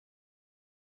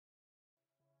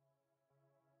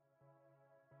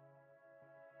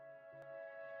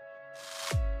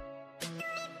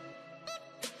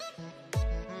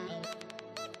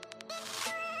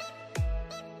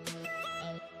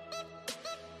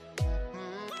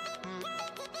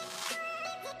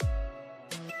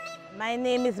My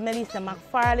name is Melissa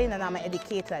McFarlane and I'm an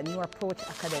educator at New Approach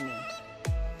Academy.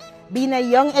 Being a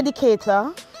young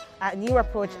educator at New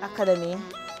Approach Academy,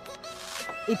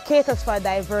 it caters for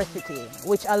diversity,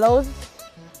 which allows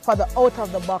for the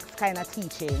out-of-the-box kind of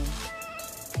teaching.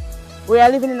 We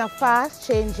are living in a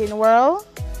fast-changing world,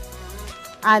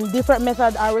 and different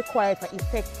methods are required for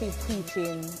effective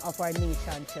teaching of our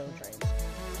nation children.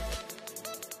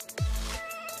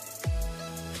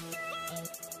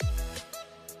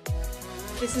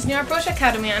 This is New Approach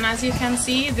Academy, and as you can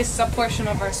see, this is a portion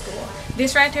of our school.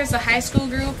 This right here is the high school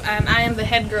group, and I am the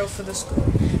head girl for the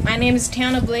school. My name is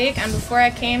Tiana Blake, and before I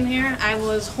came here, I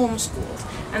was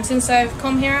homeschooled. And since I've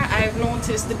come here, I've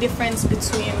noticed the difference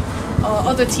between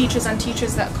other teachers and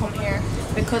teachers that come here,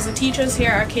 because the teachers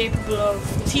here are capable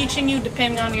of teaching you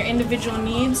depending on your individual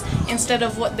needs instead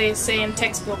of what they say in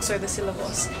textbooks or the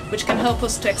syllabus, which can help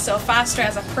us to excel faster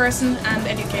as a person and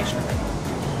educationally.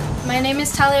 My name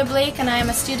is Talia Blake and I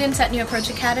am a student at New Approach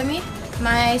Academy.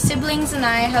 My siblings and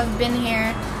I have been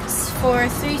here for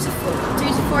 3 to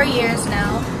 4 years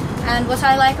now, and what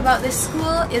I like about this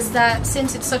school is that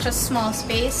since it's such a small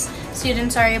space,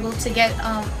 students are able to get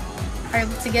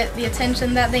the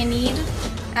attention that they need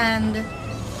and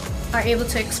are able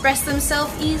to express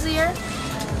themselves easier.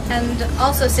 And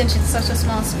also, since it's such a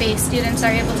small space, students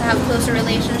are able to have closer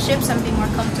relationships and be more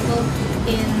comfortable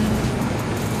in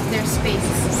their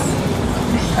spaces.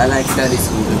 I like study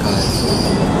school because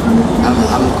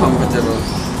I'm comfortable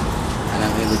and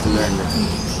I'm able to learn them.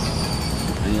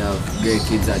 And you have great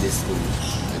kids at this school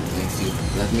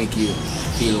that make you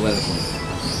feel welcome.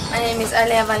 My name is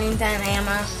Alia Valentine. I am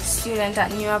a student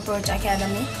at New Approach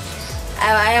Academy.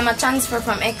 I am a transfer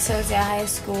from Excelsior High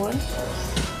School.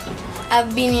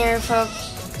 I've been here for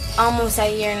almost a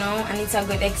year now, and it's a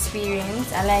good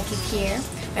experience. I like it here.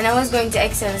 When I was going to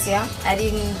Excelsior,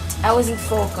 I wasn't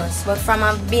focused, but from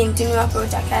being to New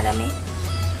Approach Academy,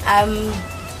 I'm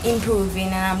improving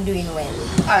and I'm doing well.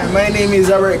 Hi, my name is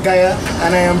Robert Gaya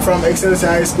and I am from Excelsior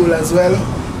High School as well.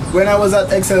 When I was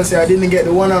at Excelsior, I didn't get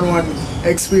the one-on-one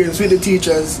experience with the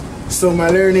teachers, so my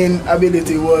learning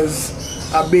ability was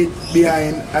a bit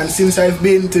behind. And since I've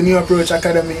been to New Approach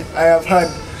Academy, I have had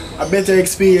a better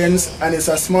experience, and it's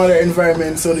a smaller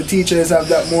environment, so the teachers have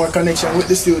that more connection with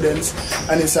the students,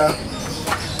 and it's a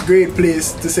great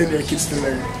place to send their kids to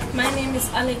learn. My name is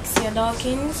Alexia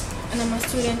Dawkins and I'm a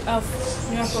student of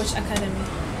New Approach Academy.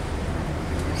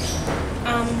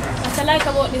 What I like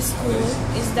about this school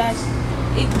is that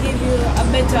it gives you a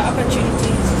better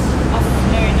opportunity of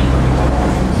learning.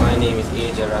 My name is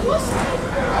AJ Robinson.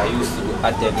 I used to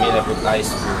attend Millbrook High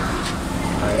School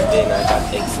and then I got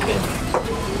expelled.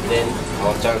 Then I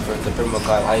was transferred to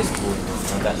Primacall High School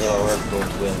and that never worked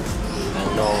out well.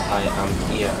 And now I am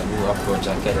here at New Approach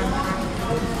Academy.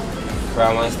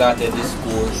 From when I started this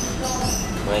school,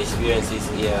 my experiences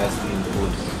here has been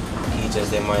good.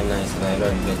 Teachers, them are nice and I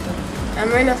learn better.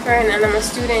 I'm Rena Fern and I'm a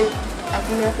student of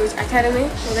New Approach Academy.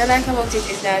 What I like about it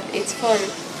is that it's fun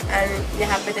and you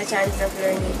have better chances of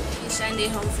learning.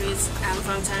 Shande Humphreys, I'm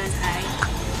from Torrance High.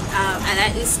 I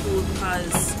like this school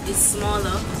because it's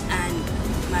smaller and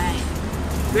my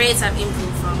grades have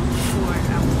improved from before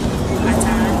at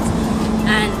Torrance,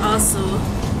 and also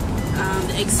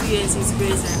the experience is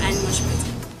greater and much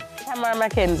better. Tamara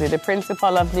Mackenzie, the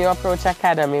principal of New Approach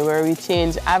Academy, where we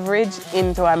change average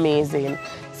into amazing.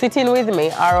 Sitting with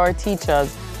me are our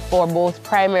teachers for both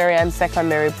primary and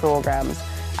secondary programs.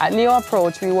 At New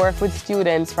Approach, we work with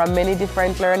students from many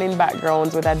different learning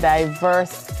backgrounds with a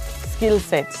diverse skill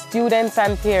set. Students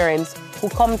and parents who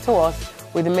come to us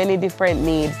with many different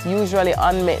needs, usually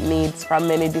unmet needs from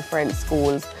many different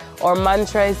schools. Our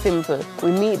mantra is simple: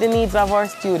 we meet the needs of our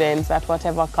students at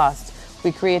whatever cost.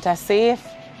 We create a safe,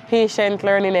 patient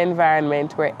learning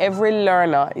environment where every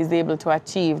learner is able to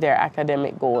achieve their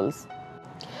academic goals.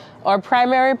 Our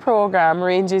primary program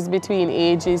ranges between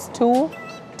ages 2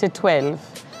 to 12.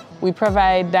 We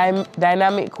provide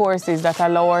dynamic courses that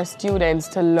allow our students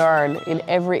to learn in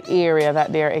every area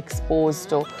that they're exposed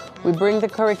to. We bring the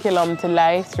curriculum to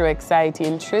life through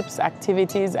exciting trips,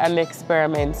 activities, and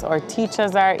experiments. Our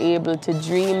teachers are able to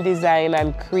dream, design,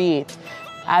 and create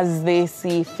as they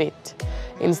see fit.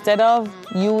 Instead of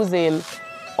using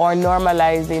or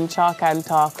normalizing chalk and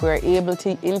talk, we're able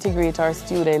to integrate our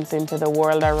students into the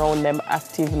world around them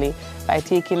actively by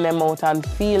taking them out on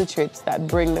field trips that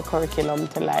bring the curriculum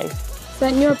to life. So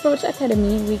at New Approach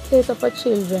Academy, we cater for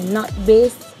children not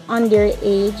based on their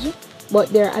age, but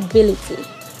their ability.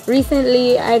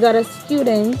 Recently, I got a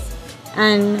student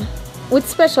and with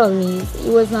special needs. He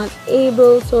was not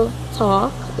able to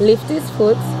talk, lift his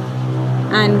foot,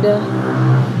 and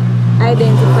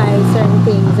identify certain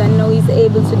things, and now he's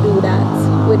able to do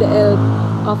that with the help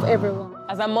of everyone.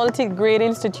 As a multi-grade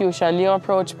institution, New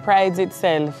Approach prides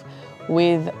itself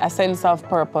with a sense of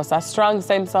purpose, a strong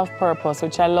sense of purpose,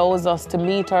 which allows us to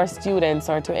meet our students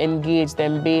or to engage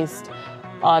them based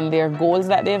on their goals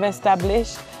that they've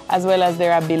established, as well as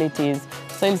their abilities.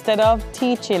 So instead of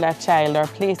teaching a child or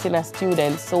placing a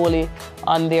student solely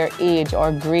on their age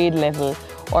or grade level,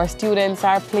 our students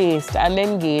are placed and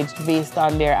engaged based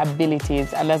on their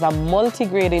abilities. And as a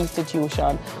multi-grade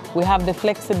institution, we have the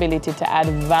flexibility to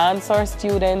advance our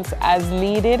students as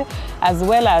needed, as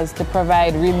well as to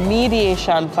provide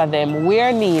remediation for them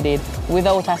where needed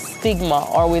without a stigma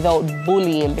or without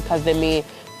bullying, because they may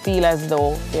feel as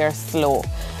though they're slow.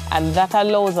 And that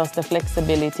allows us the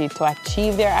flexibility to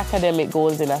achieve their academic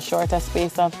goals in a shorter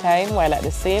space of time, while at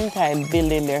the same time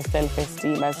building their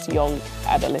self-esteem as young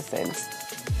adolescents.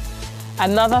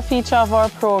 Another feature of our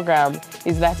program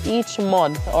is that each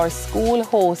month our school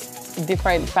hosts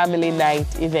different family night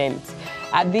events.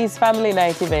 At these family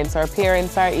night events, our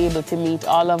parents are able to meet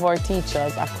all of our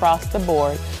teachers across the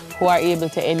board who are able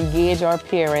to engage our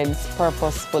parents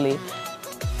purposefully.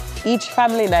 Each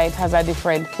family night has a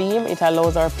different theme. It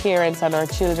allows our parents and our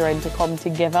children to come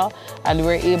together, and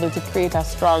we're able to create a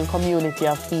strong community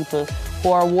of people who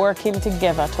are working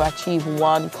together to achieve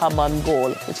one common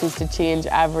goal, which is to change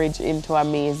average into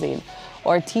amazing.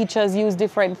 Our teachers use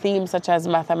different themes such as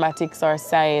mathematics or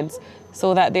science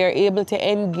so that they're able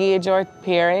to engage our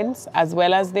parents as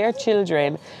well as their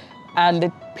children, and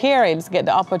the parents get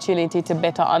the opportunity to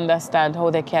better understand how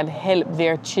they can help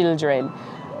their children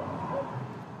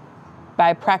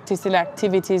by practicing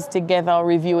activities together,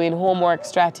 reviewing homework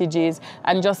strategies,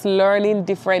 and just learning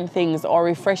different things or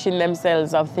refreshing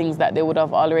themselves of things that they would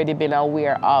have already been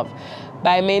aware of.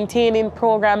 By maintaining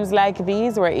programs like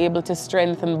these, we're able to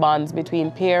strengthen bonds between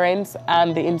parents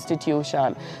and the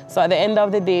institution. So at the end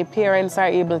of the day, parents are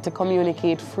able to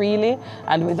communicate freely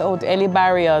and without any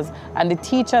barriers, and the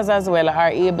teachers as well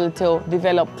are able to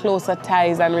develop closer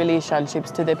ties and relationships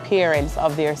to the parents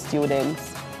of their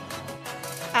students.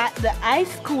 At the high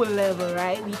school level,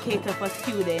 right, we cater for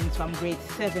students from grade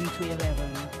 7 to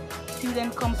 11.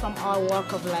 Students come from all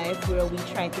walks of life, where we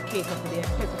try to cater for their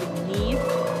specific needs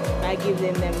by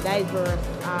giving them diverse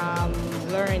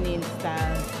learning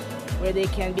styles where they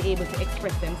can be able to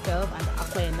express themselves and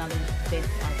acquire knowledge best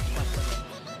as possible.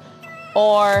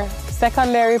 Our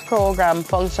secondary program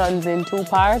functions in two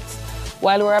parts.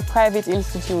 While we're a private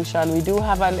institution, we do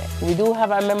have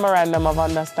a memorandum of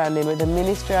understanding with the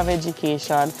Ministry of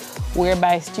Education,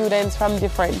 whereby students from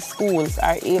different schools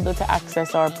are able to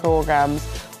access our programs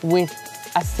with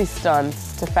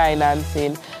assistance to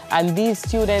financing. And these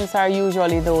students are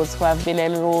usually those who have been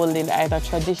enrolled in either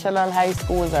traditional high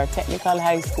schools or technical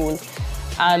high schools,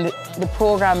 and the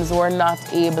programs were not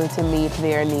able to meet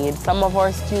their needs. Some of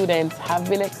our students have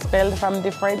been expelled from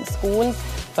different schools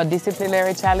for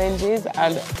disciplinary challenges,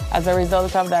 and as a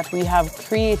result of that, we have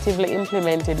creatively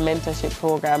implemented mentorship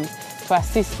programs to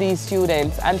assist these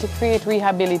students and to create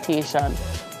rehabilitation.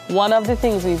 One of the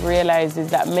things we've realized is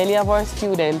that many of our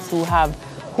students who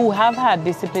have had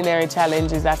disciplinary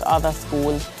challenges at other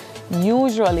schools,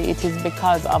 usually it is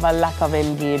because of a lack of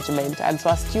engagement. And so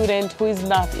a student who is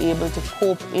not able to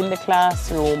cope in the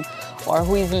classroom or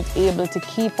who isn't able to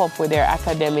keep up with their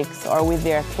academics or with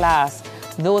their class,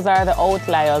 those are the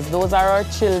outliers. Those are our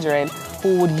children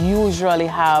who would usually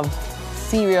have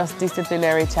serious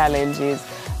disciplinary challenges.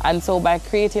 And so by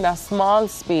creating a small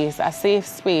space, a safe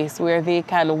space where they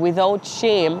can, without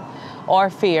shame or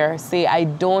fear, say, I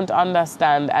don't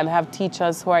understand, and have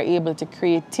teachers who are able to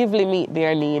creatively meet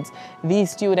their needs, these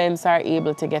students are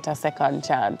able to get a second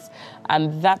chance.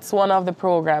 And that's one of the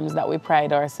programs that we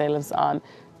pride ourselves on.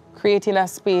 Creating a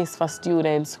space for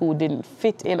students who didn't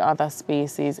fit in other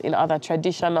spaces, in other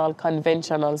traditional,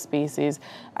 conventional spaces,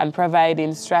 and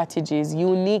providing strategies,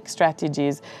 unique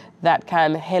strategies that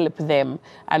can help them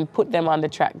and put them on the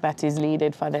track that is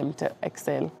needed for them to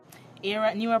excel. Here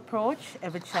at New Approach,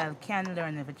 every child can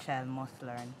learn, every child must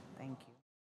learn. Thank you.